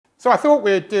So I thought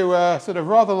we'd do a sort of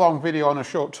rather long video on a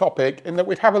short topic in that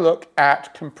we'd have a look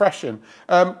at compression.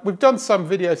 We've done some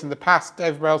videos in the past.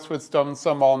 Dave Brailsford's done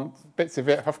some on bits of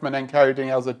it, Huffman encoding,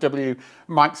 LZW.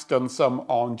 Mike's done some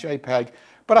on JPEG.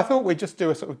 But I thought we'd just do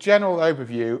a sort of general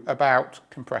overview about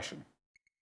compression.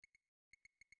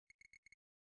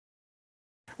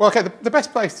 Well, okay, the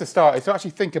best place to start is to actually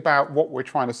think about what we're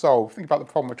trying to solve. Think about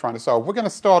the problem we're trying to solve. We're going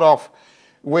to start off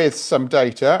with some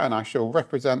data, and I shall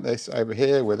represent this over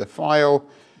here with a file.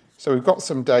 So we've got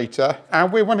some data,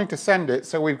 and we're wanting to send it,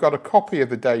 so we've got a copy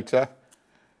of the data,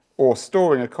 or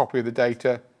storing a copy of the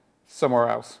data somewhere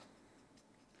else.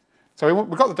 So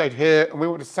we've got the data here, and we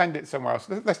want to send it somewhere else.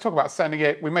 Let's talk about sending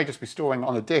it. We may just be storing it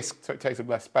on a disk, so it takes up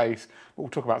less space, but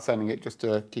we'll talk about sending it just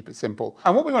to keep it simple.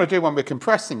 And what we want to do when we're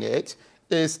compressing it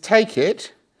is take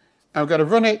it, and we're going to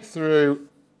run it through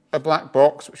a black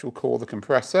box, which we'll call the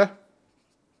compressor.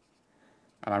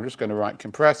 And I'm just going to write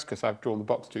compress because I've drawn the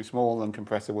box too small and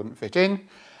compressor wouldn't fit in.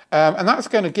 And that's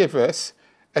going to give us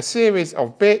a series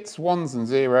of bits, ones and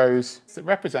zeros that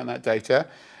represent that data.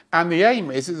 And the aim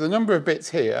is that the number of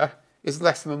bits here is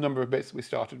less than the number of bits that we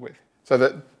started with. So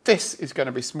that this is going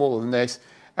to be smaller than this.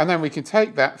 And then we can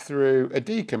take that through a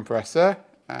decompressor.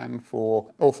 And for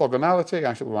orthogonality,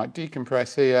 I shall write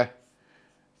decompress here.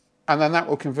 And then that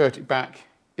will convert it back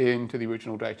into the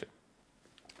original data.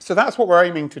 So that's what we're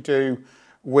aiming to do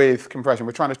with compression.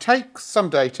 We're trying to take some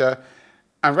data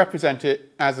and represent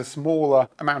it as a smaller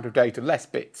amount of data, less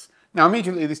bits. Now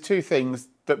immediately there's two things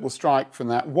that will strike from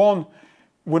that. One,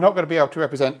 we're not going to be able to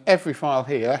represent every file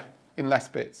here in less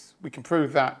bits. We can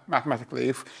prove that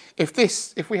mathematically.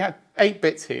 If we had 8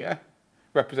 bits here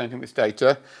representing this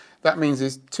data, that means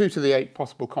there's 2 to the 8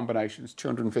 possible combinations,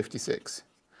 256.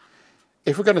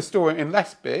 If we're going to store it in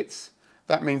less bits,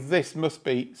 that means this must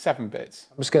be 7 bits.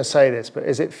 I'm just going to say this, but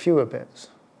is it fewer bits?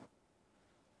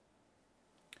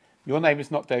 Your name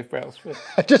is not Dave Brailsford.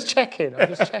 I'm just checking. Yeah,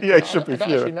 it should be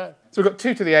fewer. Know. So we've got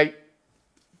 2 to the 8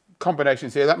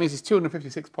 combinations here. That means there's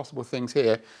 256 possible things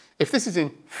here. If this is in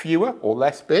fewer or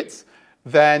less bits,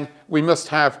 then we must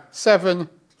have 7,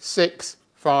 6,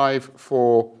 5,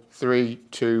 4, 3,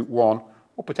 2, 1,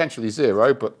 or potentially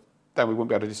 0, but then we won't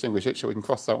be able to distinguish it, so we can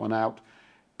cross that one out,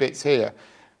 bits here.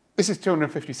 This is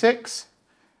 256.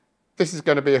 This is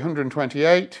going to be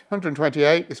 128.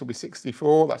 128, this will be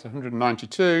 64. That's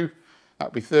 192.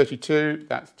 That'll be 32.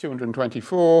 That's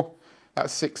 224.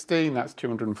 That's 16. That's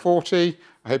 240.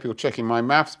 I hope you're checking my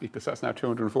maths because that's now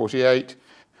 248.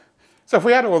 So if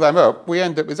we add all them up, we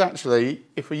end up with actually,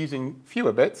 if we're using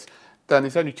fewer bits, then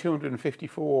there's only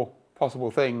 254 possible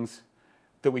things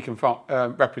that we can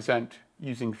represent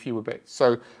using fewer bits.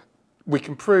 So we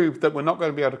can prove that we're not going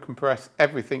to be able to compress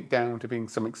everything down to being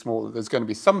something smaller. There's going to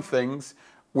be some things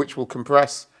which will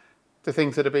compress to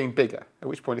things that are being bigger, at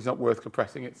which point it's not worth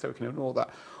compressing it, so we can ignore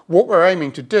that. What we're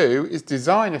aiming to do is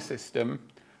design a system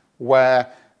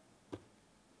where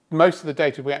most of the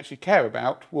data we actually care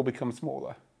about will become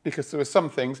smaller. Because there are some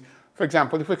things, for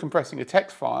example, if we're compressing a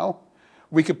text file,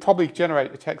 we could probably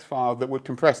generate a text file that would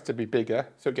compress to be bigger,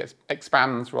 so it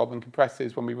expands rather than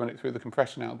compresses when we run it through the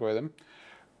compression algorithm.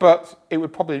 But it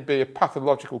would probably be a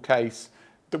pathological case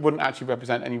that wouldn't actually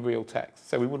represent any real text,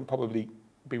 so we wouldn't probably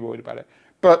be worried about it.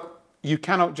 But you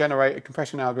cannot generate a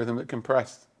compression algorithm that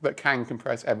can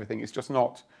compress everything. It's just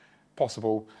not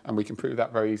possible, and we can prove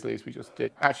that very easily as we just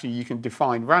did. Actually, you can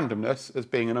define randomness as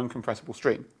being an uncompressible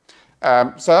stream.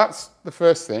 So that's the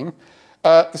first thing.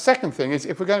 The second thing is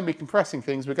if we're going to be compressing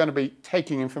things, we're going to be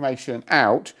taking information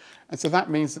out, and so that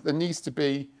means that there needs to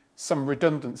be some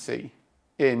redundancy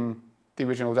in the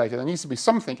original data. There needs to be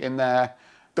something in there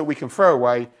that we can throw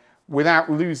away without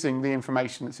losing the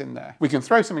information that's in there. We can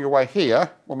throw something away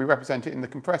here when we represent it in the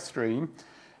compressed stream,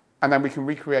 and then we can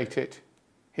recreate it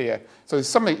here. So there's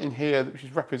something in here which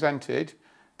is represented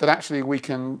that actually we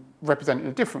can represent in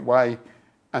a different way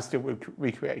and still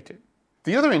recreate it.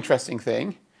 The other interesting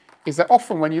thing is that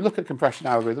often when you look at compression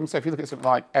algorithms, so if you look at something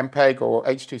like MPEG or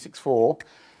H.264,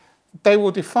 they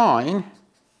will define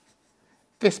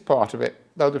this part of it.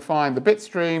 They'll define the bit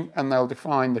stream and they'll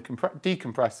define the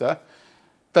decompressor.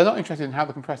 They're not interested in how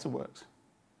the compressor works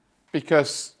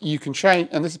because you can change,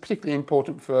 and this is particularly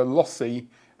important for lossy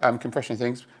compression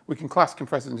things. We can class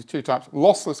compressors into 2 types.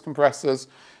 Lossless compressors,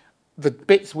 the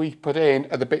bits we put in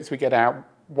are the bits we get out,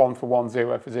 1 for 1,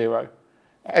 0 for 0.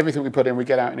 Everything we put in, we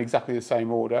get out in exactly the same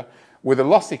order. With a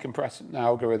lossy compression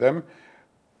algorithm,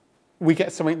 we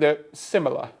get something that's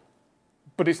similar,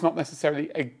 but it's not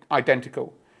necessarily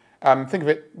identical. Think of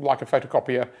it like a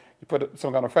photocopier. You put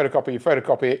something on a photocopy, you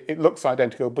photocopy it, it looks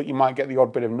identical, but you might get the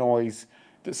odd bit of noise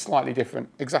that's slightly different.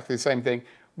 Exactly the same thing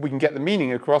we can get the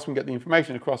meaning across, we can get the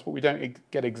information across, but we don't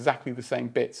get exactly the same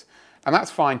bits. And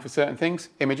that's fine for certain things,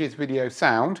 images, video,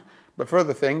 sound, but for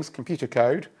other things, computer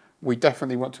code, we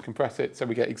definitely want to compress it so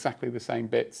we get exactly the same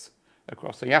bits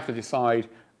across. So you have to decide,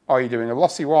 are you doing a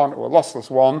lossy one or a lossless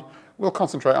one? We'll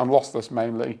concentrate on lossless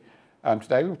mainly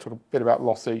today. We'll talk a bit about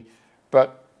lossy,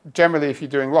 but generally if you're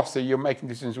doing lossy, you're making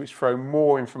decisions which throw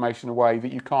more information away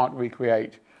that you can't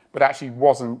recreate, but actually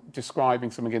wasn't describing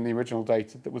something in the original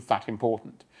data that was that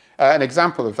important. An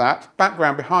example of that,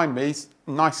 background behind me is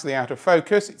nicely out of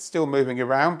focus. It's still moving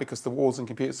around because the walls in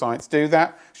computer science do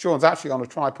that. Sean's actually on a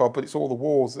tripod, but it's all the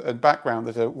walls and background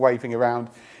that are waving around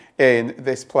in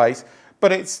this place.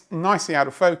 But it's nicely out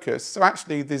of focus, so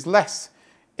actually there's less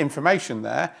information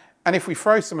there. And if we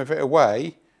throw some of it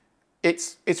away,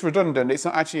 it's redundant. It's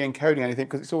not actually encoding anything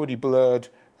because it's already blurred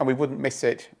and we wouldn't miss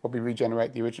it when we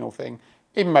regenerate the original thing.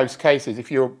 In most cases, if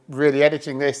you're really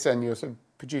editing this and you're sort of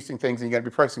producing things and you're going to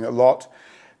be processing it a lot,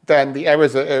 then the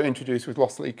errors that are introduced with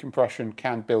lossy compression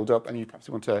can build up, and you perhaps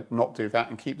want to not do that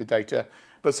and keep the data.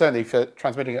 But certainly for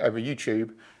transmitting it over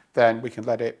YouTube, then we can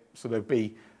let it sort of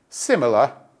be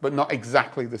similar, but not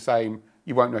exactly the same.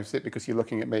 You won't notice it because you're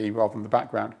looking at me rather than the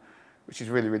background, which is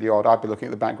really, really odd. I'd be looking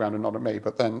at the background and not at me,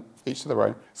 but then each to their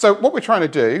own. So what we're trying to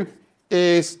do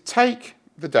is take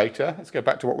the data, let's go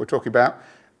back to what we're talking about,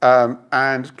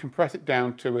 and compress it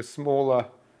down to a smaller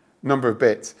number of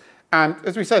bits. And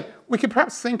as we said, we could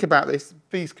perhaps think about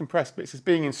these compressed bits as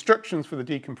being instructions for the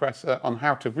decompressor on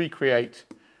how to recreate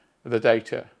the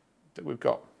data that we've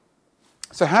got.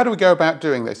 So how do we go about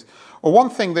doing this? Well, one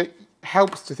thing that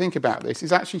helps to think about this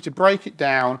is actually to break it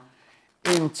down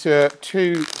into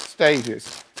two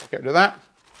stages. Get rid of that.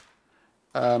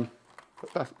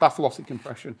 That's lossy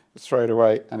compression. Let's throw it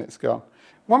away and it's gone.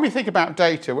 When we think about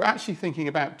data, we're actually thinking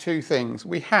about two things.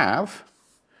 We have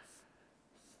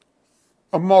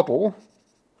a model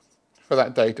for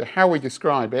that data, how we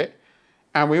describe it,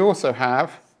 and we also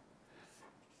have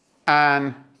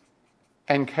an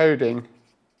encoding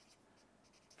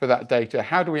for that data.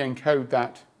 How do we encode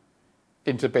that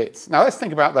into bits? Now let's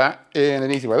think about that in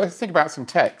an easy way. Let's think about some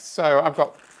text. So I've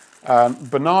got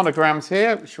bananagrams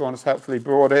here, which Sean has helpfully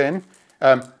brought in.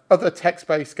 Other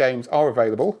text-based games are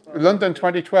available. London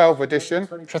 2012 edition.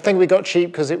 Which I think we got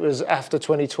cheap because it was after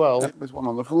 2012. There's one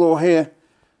on the floor here.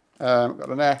 We've got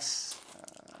an S.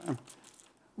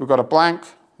 We've got a blank.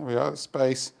 There we are,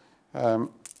 space. There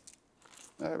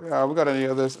we are. We've got any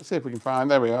others. Let's see if we can find.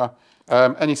 There we are.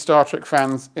 Any Star Trek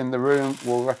fans in the room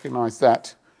will recognise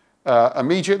that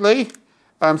immediately.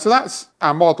 So that's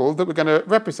our model that we're going to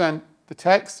represent the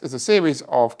text as a series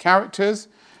of characters,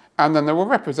 and then they will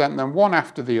represent them one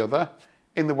after the other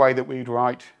in the way that we'd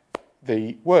write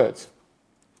the words.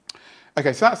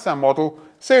 Okay, so that's our model.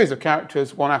 Series of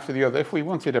characters, one after the other. If we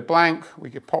wanted a blank, we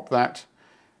could pop that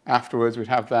afterwards, we'd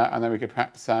have that, and then we could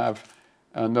perhaps have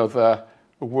another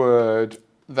word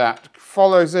that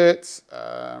follows it.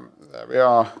 There we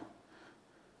are.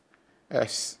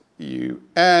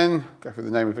 S-U-N, go for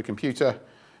the name of a computer.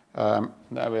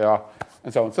 There we are,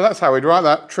 and so on. So that's how we'd write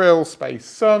that. Trill space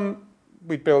sun.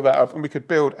 We'd build that up, and we could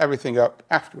build everything up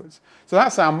afterwards. So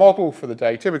that's our model for the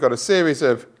data. We've got a series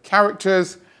of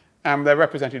characters, and they're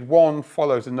represented one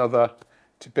follows another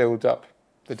to build up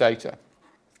the data.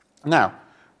 Now,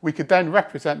 we could then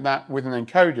represent that with an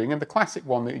encoding, and the classic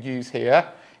one that you use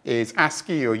here is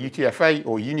ASCII or UTF-8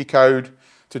 or Unicode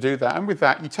to do that. And with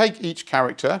that, you take each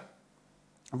character,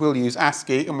 we'll use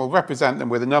ASCII, and we'll represent them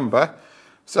with a number.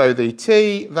 So the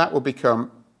T, that will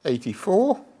become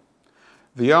 84.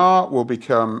 The R will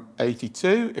become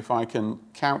 82, if I can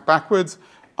count backwards.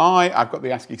 I've got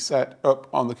the ASCII set up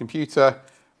on the computer.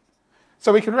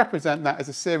 So we can represent that as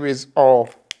a series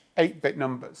of 8-bit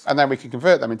numbers. And then we can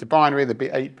convert them into binary. There'd be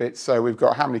 8 bits. So we've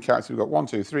got how many characters? We've got 1,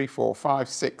 2, 3, 4, 5,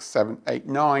 6, 7, 8,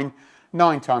 9.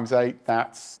 9 times 8,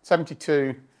 that's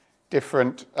 72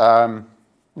 different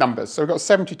numbers. So we've got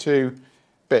 72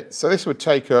 bits. So this would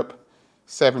take up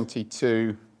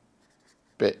 72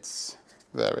 bits.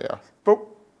 There we are. But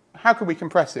how can we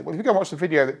compress it? Well, if you go watch the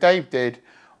video that Dave did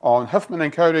on Huffman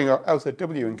encoding or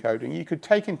LZW encoding, you could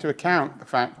take into account the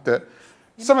fact that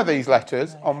some of these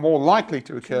letters are more likely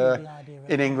to occur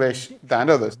in English than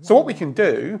others. So what we can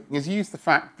do is use the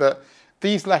fact that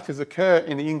these letters occur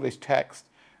in the English text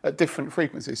at different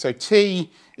frequencies. So T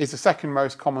is the second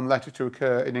most common letter to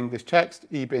occur in English text,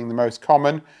 E being the most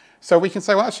common. So we can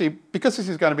say, well, actually, because this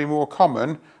is going to be more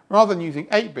common, rather than using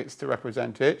 8 bits to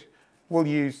represent it, we'll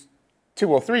use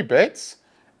 2 or 3 bits.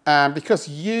 And because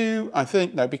U, I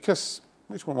think, no, because,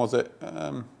 which one was it?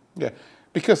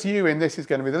 Because U in this is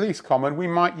going to be the least common, we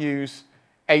might use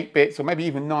 8 bits or maybe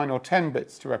even 9 or 10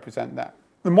 bits to represent that.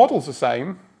 The model's the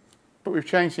same, but we've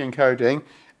changed the encoding,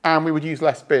 and we would use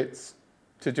less bits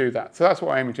to do that. So that's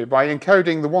what I'm aiming to do. By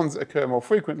encoding the ones that occur more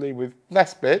frequently with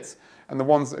less bits, and the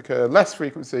ones that occur less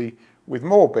frequency with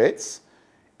more bits,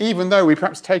 even though we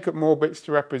perhaps take up more bits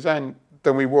to represent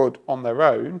than we would on their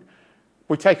own,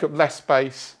 we take up less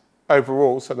space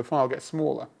overall, so the file gets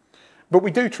smaller. But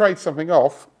we do trade something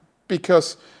off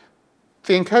because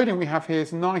the encoding we have here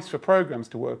is nice for programs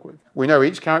to work with. We know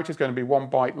each character is going to be 1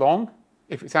 byte long.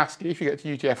 If it's ASCII, if you get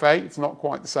to UTF-8, it's not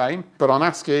quite the same. But on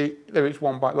ASCII, they're each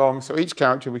 1 byte long, so each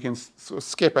character we can sort of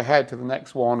skip ahead to the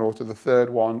next one or to the third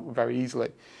one very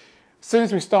easily. As soon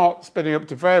as we start splitting up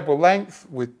to variable length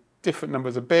with different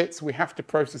numbers of bits, we have to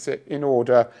process it in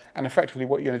order, and effectively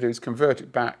what you're going to do is convert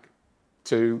it back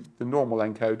to the normal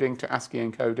encoding, to ASCII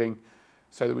encoding,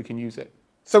 so that we can use it.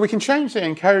 So we can change the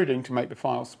encoding to make the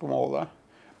file smaller,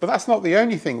 but that's not the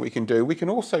only thing we can do. We can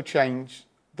also change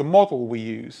the model we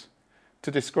use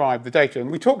to describe the data.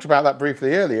 And we talked about that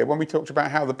briefly earlier when we talked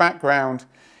about how the background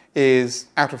is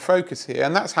out of focus here,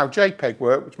 and that's how JPEG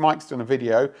work, which Mike's done a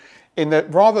video, in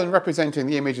that rather than representing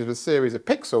the image as a series of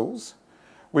pixels,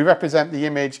 we represent the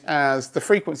image as the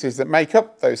frequencies that make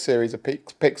up those series of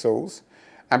pixels.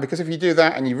 And because if you do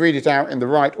that and you read it out in the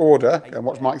right order, and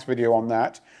watch Mike's video on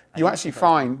that, you actually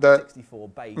find that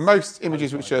most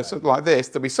images which are sort of like this,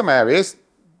 there'll be some areas,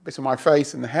 bits of my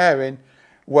face and the hair in,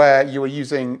 where you are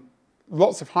using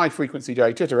lots of high frequency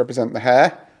data to represent the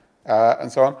hair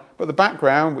and so on. But the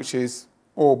background, which is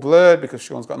all blurred because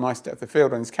Sean's got a nice depth of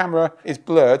field on his camera, is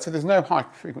blurred, so there's no high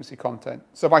frequency content.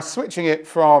 So by switching it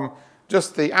from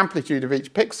just the amplitude of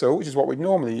each pixel, which is what we'd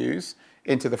normally use,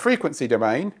 into the frequency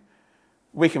domain,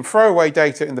 we can throw away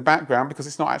data in the background because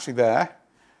it's not actually there,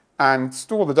 and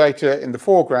store the data in the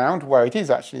foreground where it is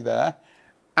actually there,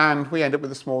 and we end up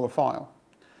with a smaller file.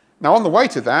 Now on the way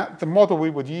to that, the model we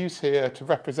would use here to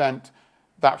represent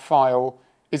that file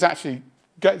is actually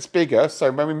gets bigger.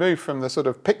 So when we move from the sort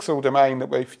of pixel domain that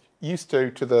we're used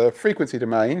to the frequency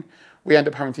domain, we end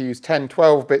up having to use 10,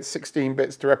 12 bits, 16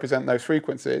 bits to represent those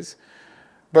frequencies.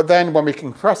 But then when we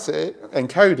compress it,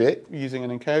 encode it using an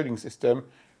encoding system,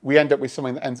 we end up with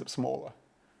something that ends up smaller.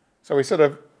 So we sort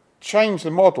of change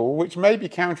the model, which may be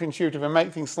counterintuitive and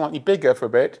make things slightly bigger for a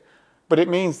bit, but it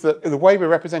means that the way we're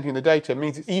representing the data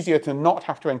means it's easier to not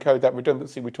have to encode that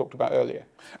redundancy we talked about earlier.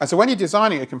 And so when you're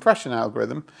designing a compression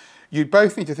algorithm, you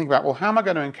both need to think about, well, how am I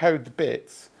going to encode the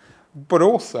bits, but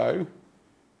also,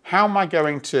 how am I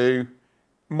going to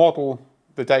model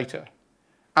the data?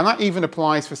 And that even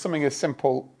applies for something as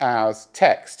simple as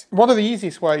text. One of the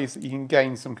easiest ways that you can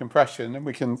gain some compression, and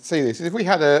we can see this, is if we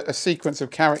had a sequence of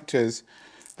characters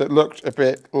that looked a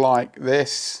bit like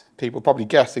this. People probably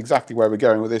guessed exactly where we're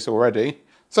going with this already.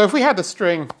 So if we had a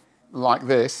string like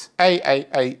this,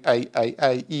 A,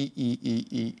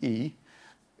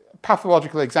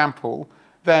 pathological example,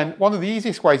 then one of the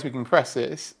easiest ways we can compress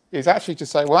this is actually to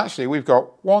say, well, actually, we've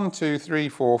got 1, 2, 3,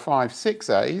 4, 5, 6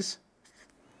 A's,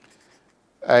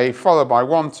 A followed by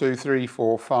 1, 2, 3,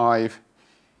 4, 5,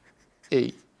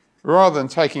 E. Rather than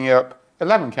taking up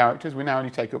 11 characters, we now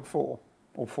only take up 4,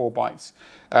 or 4 bytes.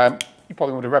 You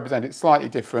probably want to represent it slightly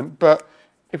different, but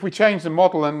if we change the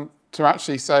model and to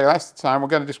actually say last time, we're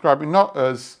going to describe it not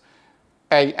as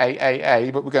A,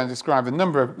 but we're going to describe the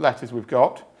number of letters we've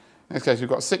got. In this case, we've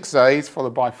got 6 A's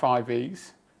followed by 5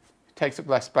 E's. It takes up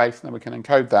less space, and then we can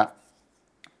encode that.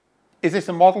 Is this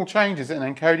a model change? Is it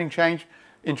an encoding change?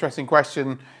 Interesting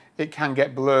question. It can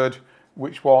get blurred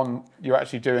which one you're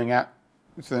actually doing at,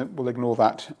 so we'll ignore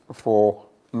that for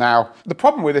now. The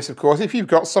problem with this, of course, if you've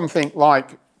got something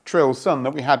like Trill Sun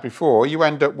that we had before, you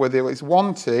end up with it's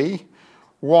 1T,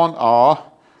 1R,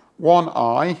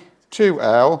 1I,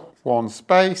 2L, 1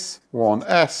 space, 1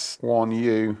 S, 1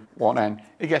 U, 1 N.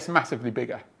 It gets massively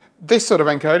bigger. This sort of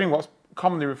encoding, what's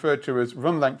commonly referred to as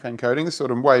run length encoding, this sort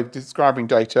of way of describing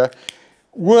data,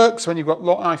 works when you've got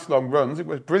nice long runs. It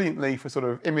works brilliantly for sort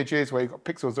of images where you've got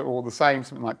pixels that are all the same.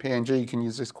 Something like PNG, you can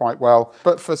use this quite well.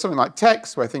 But for something like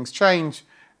text, where things change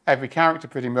every character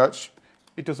pretty much,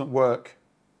 it doesn't work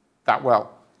that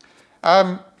well.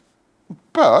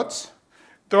 But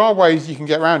there are ways you can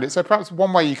get around it. So perhaps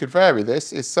one way you could vary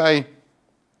this is say,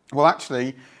 well,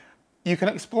 actually, you can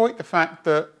exploit the fact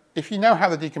that if you know how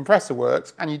the decompressor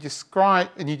works and you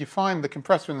define the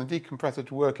compressor and the decompressor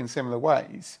to work in similar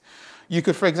ways, you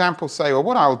could, for example, say, well,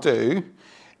 what I'll do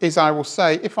is I will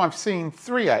say, if I've seen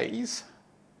 3 A's,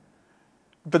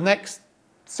 the next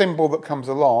symbol that comes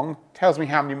along tells me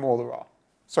how many more there are.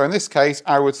 So in this case,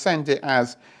 I would send it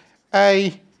as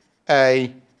A,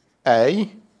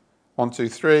 1, 2,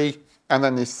 3, and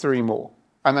then there's 3 more.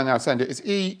 And then I'll send it as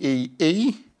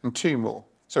E, and 2 more.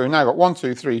 So we've now got 1,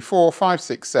 2, 3, 4, 5,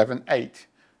 6, 7, 8,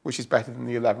 which is better than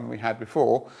the 11 we had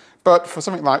before. But for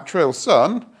something like trill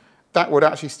sun, that would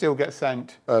actually still get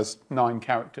sent as 9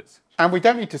 characters. And we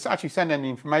don't need to actually send any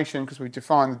information because we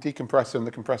define the decompressor and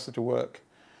the compressor to work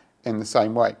in the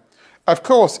same way. Of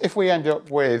course, if we end up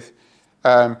with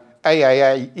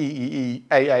AAA, EEE,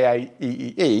 AAA,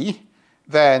 EEE,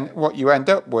 then what you end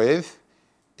up with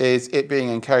is it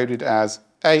being encoded as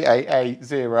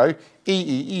AAA0,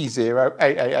 EEE0,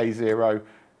 AAA0,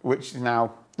 which is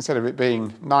now, instead of it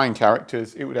being 9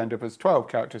 characters, it would end up as 12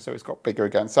 characters, so it's got bigger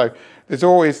again. So there's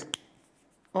always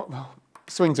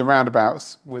swings and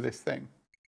roundabouts with this thing.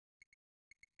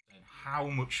 How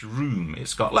much room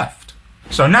it's got left.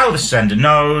 So now the sender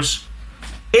knows,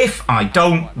 if I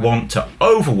don't want to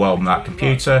overwhelm that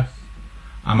computer,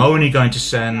 I'm only going to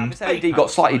send... This LED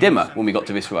got slightly dimmer when we got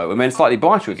to this row, and then slightly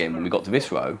brighter again when we got to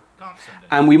this row.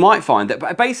 And we might find that,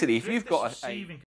 but basically, if you've got a